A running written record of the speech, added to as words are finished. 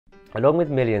Along with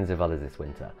millions of others this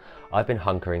winter, I've been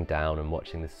hunkering down and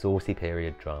watching the saucy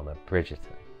period drama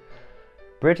Bridgerton.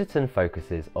 Bridgerton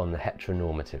focuses on the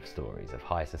heteronormative stories of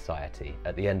high society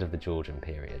at the end of the Georgian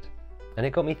period. And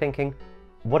it got me thinking,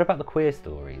 what about the queer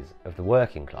stories of the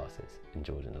working classes in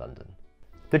Georgian London?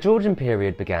 The Georgian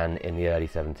period began in the early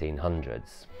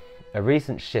 1700s. A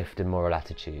recent shift in moral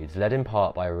attitudes, led in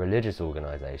part by a religious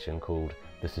organisation called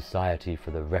the Society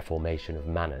for the Reformation of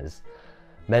Manners,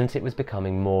 meant it was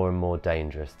becoming more and more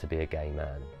dangerous to be a gay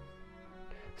man.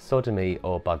 Sodomy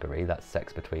or buggery, that's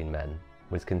sex between men,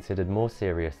 was considered more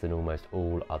serious than almost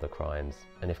all other crimes,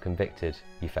 and if convicted,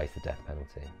 you faced the death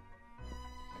penalty.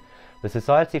 The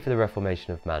Society for the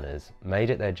Reformation of Manners made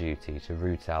it their duty to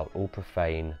root out all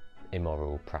profane,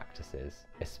 immoral practices,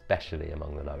 especially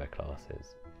among the lower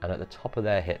classes, and at the top of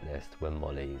their hit list were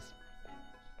mollies.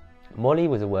 Molly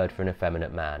was a word for an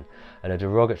effeminate man, and a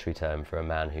derogatory term for a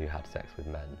man who had sex with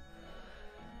men.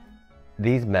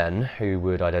 These men, who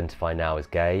would identify now as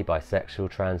gay,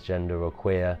 bisexual, transgender or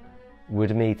queer,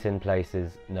 would meet in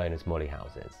places known as molly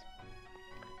houses.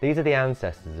 These are the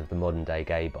ancestors of the modern day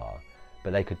gay bar,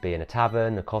 but they could be in a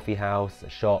tavern, a coffee house, a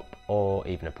shop, or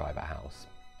even a private house.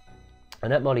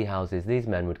 And at molly houses, these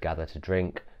men would gather to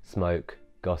drink, smoke,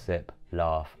 gossip,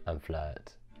 laugh and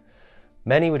flirt.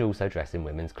 Many would also dress in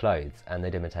women's clothes, and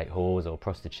they'd imitate whores or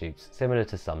prostitutes, similar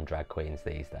to some drag queens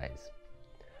these days.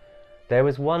 There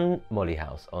was one molly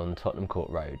house on Tottenham Court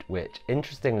Road, which,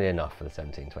 interestingly enough for the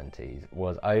 1720s,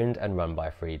 was owned and run by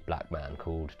a freed black man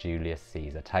called Julius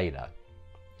Caesar Taylor.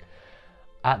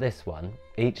 At this one,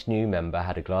 each new member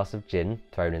had a glass of gin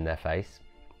thrown in their face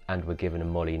and were given a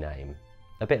molly name,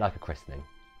 a bit like a christening.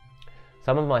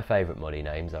 Some of my favourite molly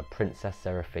names are Princess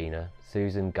Seraphina,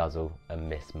 Susan Guzzle and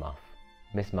Miss Muff.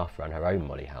 Miss Muff ran her own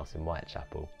molly house in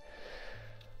Whitechapel.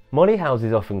 Molly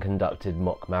houses often conducted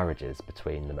mock marriages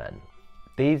between the men.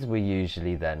 These were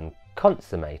usually then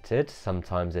consummated,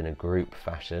 sometimes in a group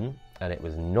fashion, and it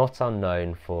was not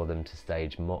unknown for them to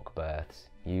stage mock births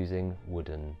using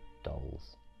wooden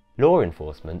dolls. Law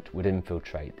enforcement would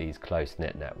infiltrate these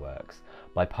close-knit networks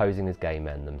by posing as gay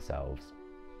men themselves.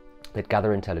 They'd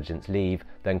gather intelligence, leave,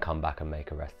 then come back and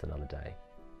make arrests another day.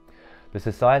 The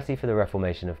Society for the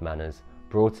Reformation of Manners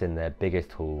brought in their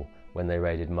biggest haul when they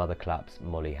raided Mother Clapp's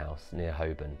Molly House near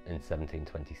Holborn in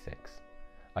 1726.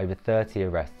 Over 30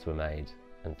 arrests were made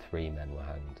and 3 men were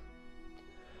hanged.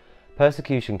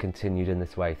 Persecution continued in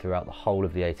this way throughout the whole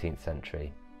of the 18th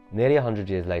century. Nearly 100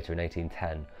 years later, in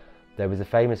 1810, there was a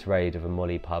famous raid of a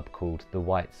molly pub called the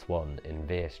White Swan in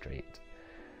Vere Street.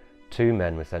 2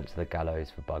 men were sent to the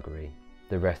gallows for buggery.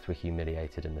 The rest were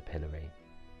humiliated in the pillory.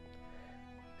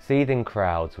 Seething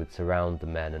crowds would surround the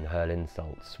men and hurl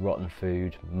insults, rotten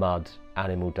food, mud,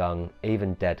 animal dung,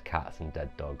 even dead cats and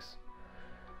dead dogs.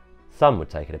 Some would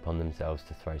take it upon themselves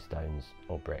to throw stones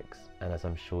or bricks, and as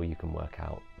I'm sure you can work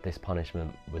out, this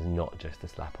punishment was not just a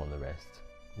slap on the wrist.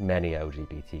 Many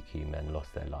LGBTQ men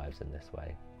lost their lives in this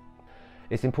way.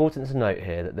 It's important to note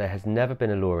here that there has never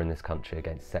been a law in this country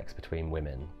against sex between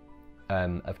women.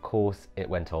 Of course, it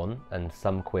went on, and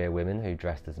some queer women who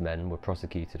dressed as men were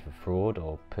prosecuted for fraud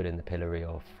or put in the pillory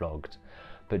or flogged.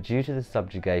 But due to the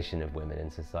subjugation of women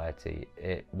in society,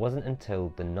 it wasn't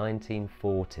until the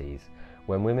 1940s,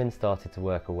 when women started to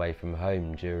work away from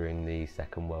home during the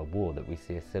Second World War, that we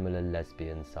see a similar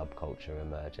lesbian subculture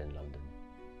emerge in London.